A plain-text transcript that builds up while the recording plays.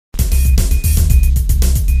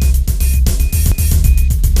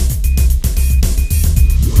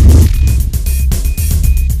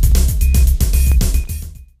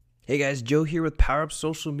Hey guys, Joe here with Power Up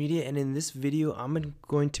Social Media, and in this video I'm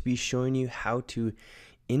going to be showing you how to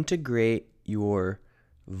integrate your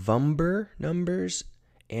Vumber numbers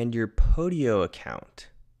and your Podio account.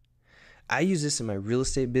 I use this in my real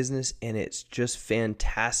estate business and it's just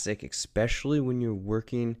fantastic, especially when you're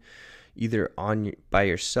working either by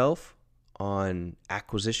yourself on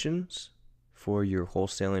acquisitions for your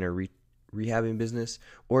wholesaling or rehabbing business,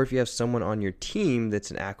 or if you have someone on your team that's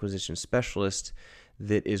an acquisition specialist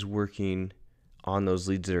that is working on those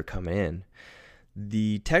leads that are coming in.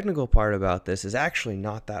 The technical part about this is actually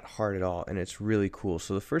not that hard at all, and it's really cool.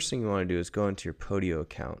 So the first thing you want to do is go into your Podio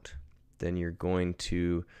account. Then you're going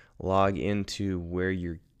to log into where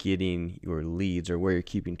you're getting your leads or where you're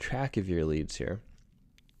keeping track of your leads here.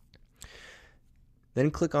 Then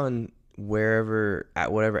click on whatever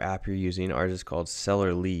app you're using. Ours is called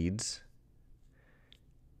Seller Leads.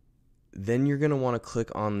 Then you're going to want to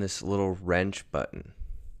click on this little wrench button.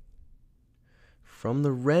 From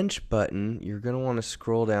the wrench button, you're going to want to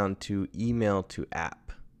scroll down to Email to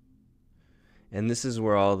App. And this is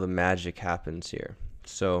where all the magic happens here.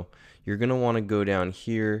 So you're going to want to go down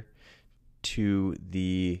here to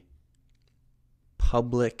the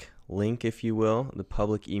public link, if you will, the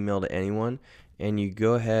public email to anyone, and you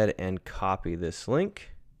go ahead and copy this link.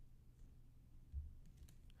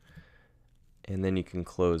 And then you can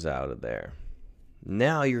close out of there.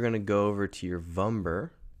 Now you're going to go over to your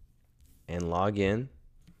Vumber and log in.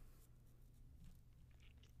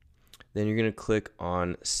 Then you're going to click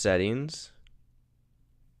on Settings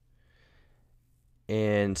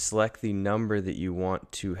and select the number that you want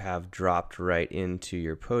to have dropped right into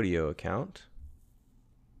your Podio account.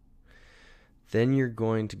 Then you're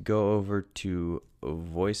going to go over to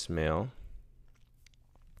voicemail.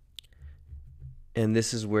 And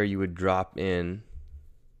this is where you would drop in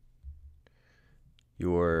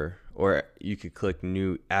your, or you could click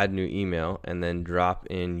add new email and then drop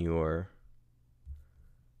in your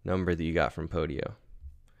number that you got from Podio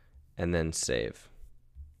and then save.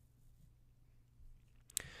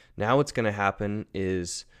 Now what's going to happen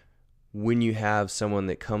is when you have someone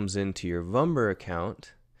that comes into your Vumber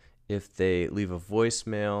account, if they leave a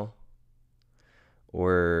voicemail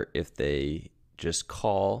or if they just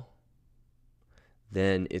call,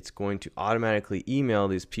 then it's going to automatically email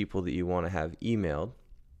these people that you want to have emailed.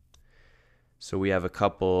 So we have a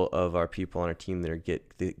couple of our people on our team that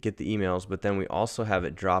get the emails, but then we also have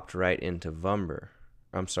it dropped right into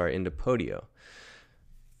into Podio.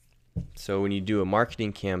 So when you do a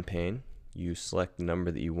marketing campaign, you select the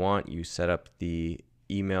number that you want, you set up the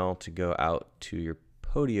email to go out to your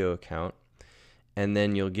Podio account, and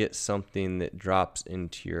then you'll get something that drops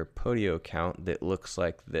into your Podio account that looks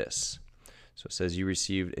like this. So it says you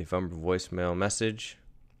received a Vumber voicemail message.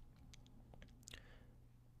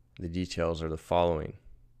 The details are the following.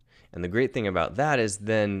 And the great thing about that is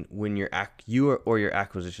then when your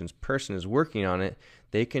acquisitions person is working on it,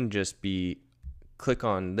 they can just click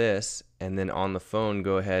on this and then on the phone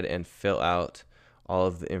go ahead and fill out all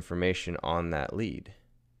of the information on that lead.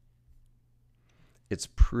 It's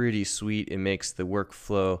pretty sweet. It makes the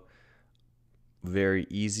workflow very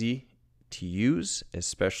easy to use,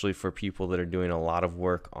 especially for people that are doing a lot of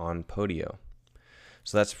work on Podio.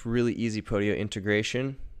 So that's really easy Podio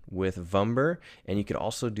integration with Vumber, and you could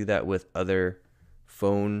also do that with other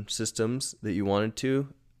phone systems that you wanted to,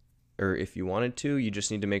 or if you wanted to, you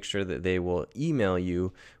just need to make sure that they will email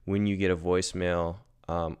you when you get a voicemail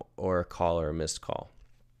or a call or a missed call.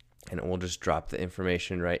 And it will just drop the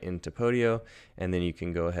information right into Podio, and then you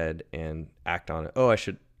can go ahead and act on it. Oh, I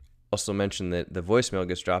should also mention that the voicemail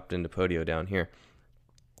gets dropped into Podio down here.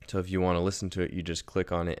 So if you want to listen to it, you just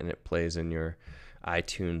click on it and it plays in your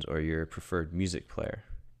iTunes or your preferred music player.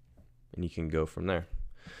 And you can go from there.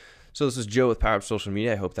 So this is Joe with Power Up Social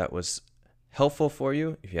Media. I hope that was helpful for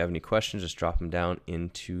you. If you have any questions, just drop them down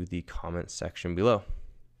into the comments section below.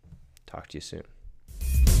 Talk to you soon.